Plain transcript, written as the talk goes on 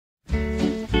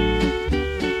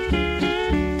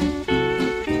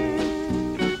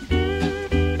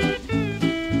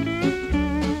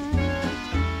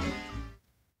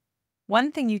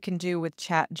One thing you can do with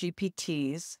Chat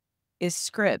GPTs is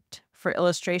script for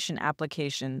illustration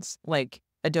applications like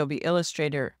Adobe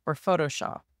Illustrator or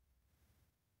Photoshop.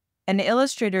 An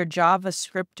Illustrator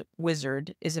JavaScript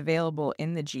wizard is available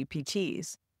in the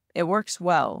GPTs. It works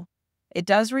well. It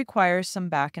does require some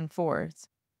back and forth.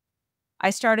 I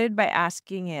started by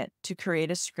asking it to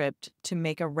create a script to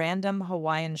make a random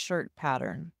Hawaiian shirt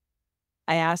pattern.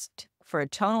 I asked for a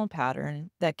tonal pattern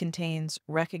that contains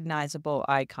recognizable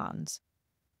icons.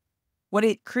 What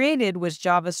it created was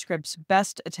JavaScript's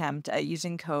best attempt at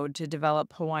using code to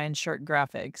develop Hawaiian shirt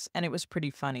graphics, and it was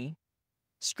pretty funny.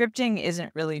 Scripting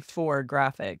isn't really for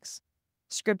graphics.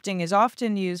 Scripting is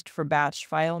often used for batch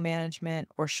file management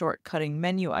or shortcutting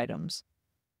menu items.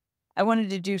 I wanted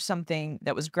to do something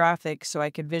that was graphic so I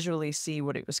could visually see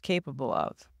what it was capable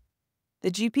of.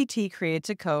 The GPT creates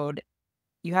a code.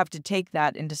 You have to take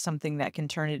that into something that can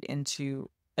turn it into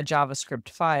a JavaScript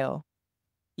file.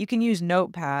 You can use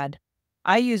Notepad.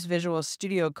 I use Visual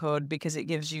Studio Code because it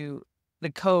gives you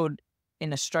the code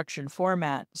in a structured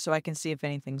format so I can see if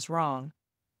anything's wrong.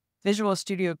 Visual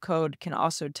Studio Code can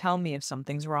also tell me if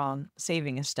something's wrong,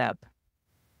 saving a step.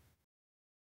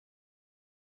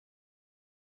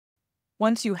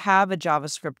 Once you have a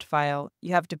JavaScript file,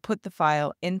 you have to put the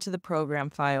file into the program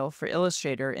file for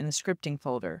Illustrator in the scripting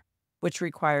folder, which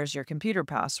requires your computer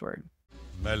password.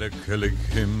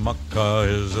 Melikilikimaka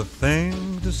is a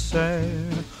thing to say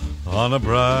on a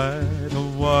bright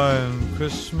Hawaiian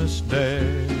Christmas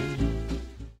day.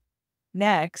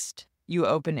 Next, you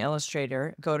open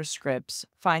Illustrator, go to Scripts,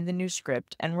 find the new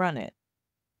script, and run it.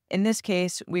 In this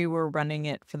case, we were running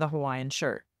it for the Hawaiian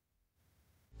shirt.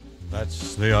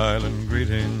 That's the island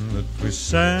greeting that we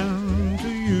send to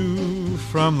you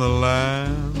from the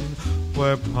land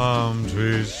where palm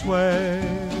trees sway.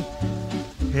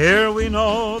 Here we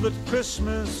know that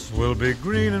Christmas will be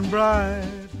green and bright.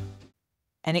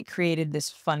 And it created this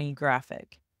funny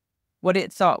graphic. What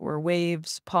it thought were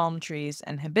waves, palm trees,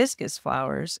 and hibiscus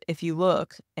flowers. If you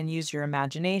look and use your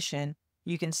imagination,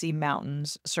 you can see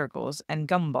mountains, circles, and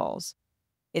gumballs.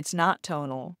 It's not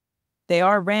tonal. They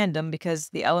are random because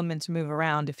the elements move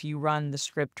around if you run the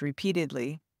script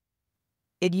repeatedly.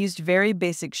 It used very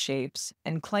basic shapes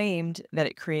and claimed that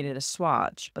it created a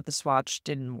swatch, but the swatch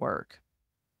didn't work.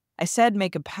 I said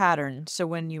make a pattern, so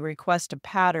when you request a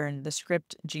pattern, the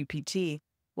script GPT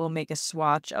will make a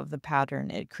swatch of the pattern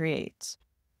it creates.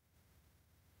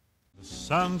 The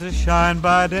sun to shine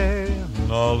by day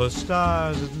and all the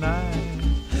stars at night.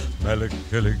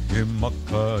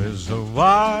 Melikilikimaka is a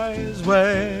wise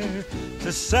way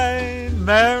to say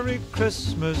Merry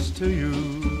Christmas to you.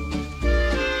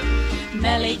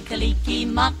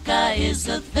 Melikilikimaka is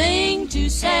the thing to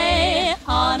say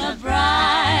on a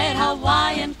bright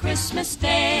Hawaiian Christmas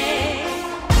day.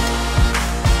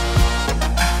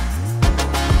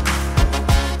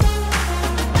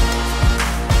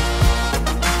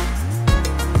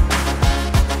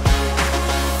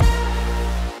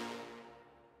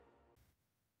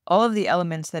 All of the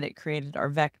elements that it created are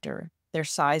vector. They're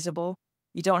sizable.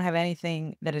 You don't have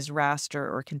anything that is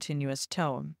raster or continuous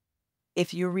tone.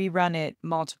 If you rerun it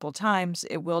multiple times,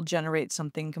 it will generate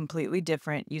something completely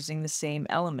different using the same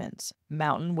elements: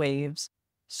 mountain waves,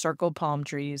 circle palm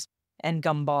trees, and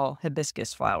gumball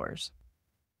hibiscus flowers.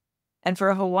 And for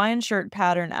a Hawaiian shirt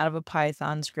pattern out of a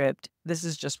Python script, this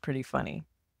is just pretty funny.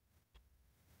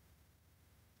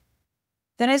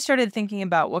 Then I started thinking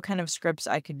about what kind of scripts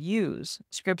I could use,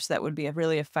 scripts that would be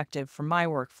really effective for my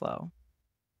workflow.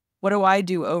 What do I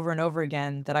do over and over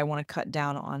again that I want to cut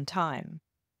down on time?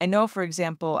 I know, for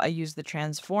example, I use the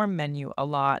transform menu a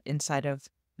lot inside of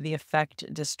the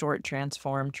effect, distort,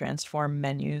 transform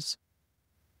menus.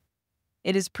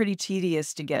 It is pretty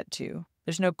tedious to get to.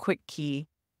 There's no quick key.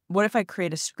 What if I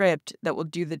create a script that will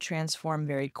do the transform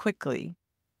very quickly?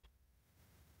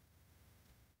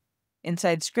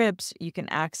 Inside scripts, you can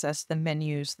access the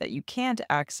menus that you can't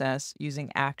access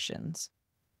using actions.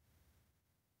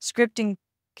 Scripting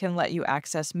can let you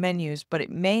access menus, but it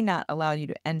may not allow you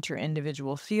to enter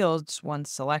individual fields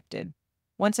once selected.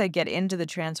 Once I get into the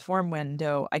transform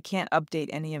window, I can't update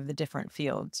any of the different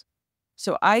fields.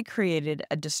 So I created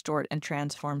a distort and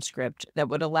transform script that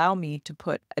would allow me to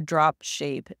put a drop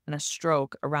shape and a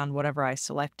stroke around whatever I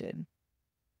selected,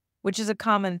 which is a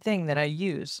common thing that I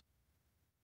use.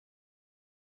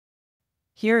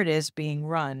 Here it is being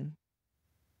run.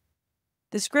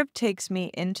 The script takes me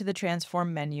into the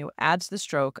transform menu, adds the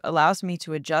stroke, allows me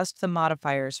to adjust the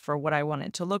modifiers for what I want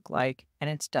it to look like, and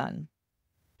it's done.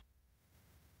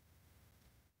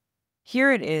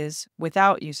 Here it is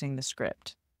without using the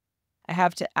script. I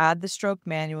have to add the stroke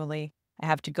manually. I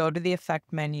have to go to the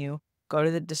effect menu, go to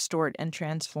the distort and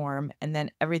transform, and then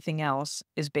everything else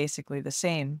is basically the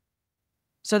same.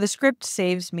 So the script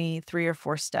saves me 3 or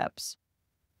 4 steps.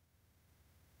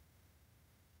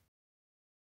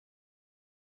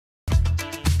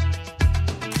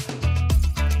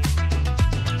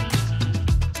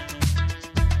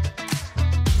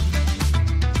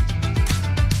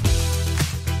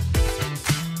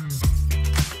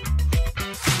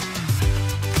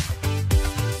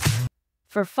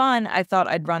 For fun, I thought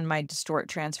I'd run my distort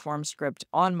transform script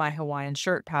on my Hawaiian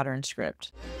shirt pattern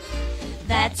script.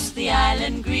 That's the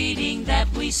island greeting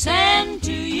that we send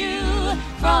to you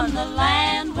from the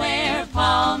land where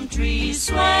palm trees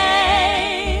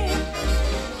sway.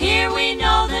 Here we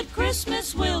know that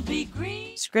Christmas will be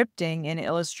green. Scripting in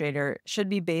Illustrator should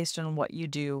be based on what you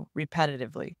do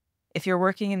repetitively. If you're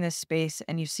working in this space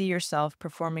and you see yourself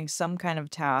performing some kind of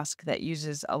task that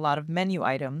uses a lot of menu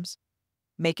items,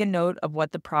 make a note of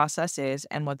what the process is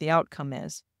and what the outcome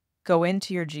is. Go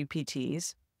into your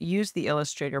GPTs, use the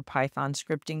Illustrator Python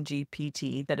scripting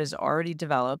GPT that is already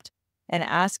developed, and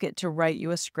ask it to write you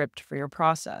a script for your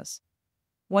process.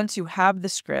 Once you have the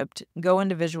script, go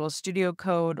into Visual Studio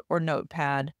Code or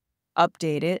Notepad,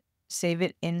 update it, save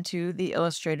it into the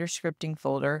Illustrator scripting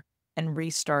folder, and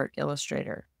restart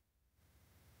Illustrator.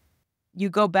 You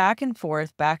go back and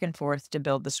forth to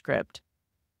build the script.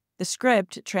 The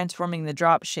script, transforming the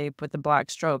drop shape with the black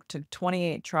stroke, took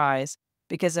 28 tries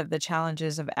because of the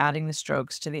challenges of adding the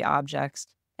strokes to the objects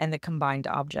and the combined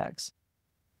objects.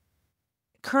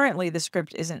 Currently, the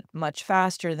script isn't much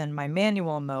faster than my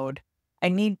manual mode. I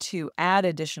need to add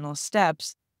additional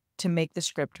steps to make the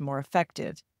script more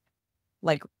effective,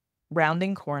 like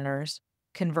rounding corners,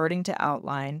 converting to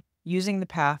outline, using the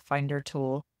Pathfinder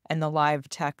tool, and the live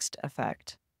text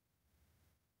effect.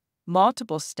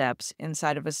 Multiple steps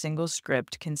inside of a single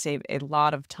script can save a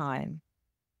lot of time,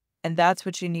 and that's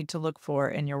what you need to look for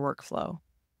in your workflow.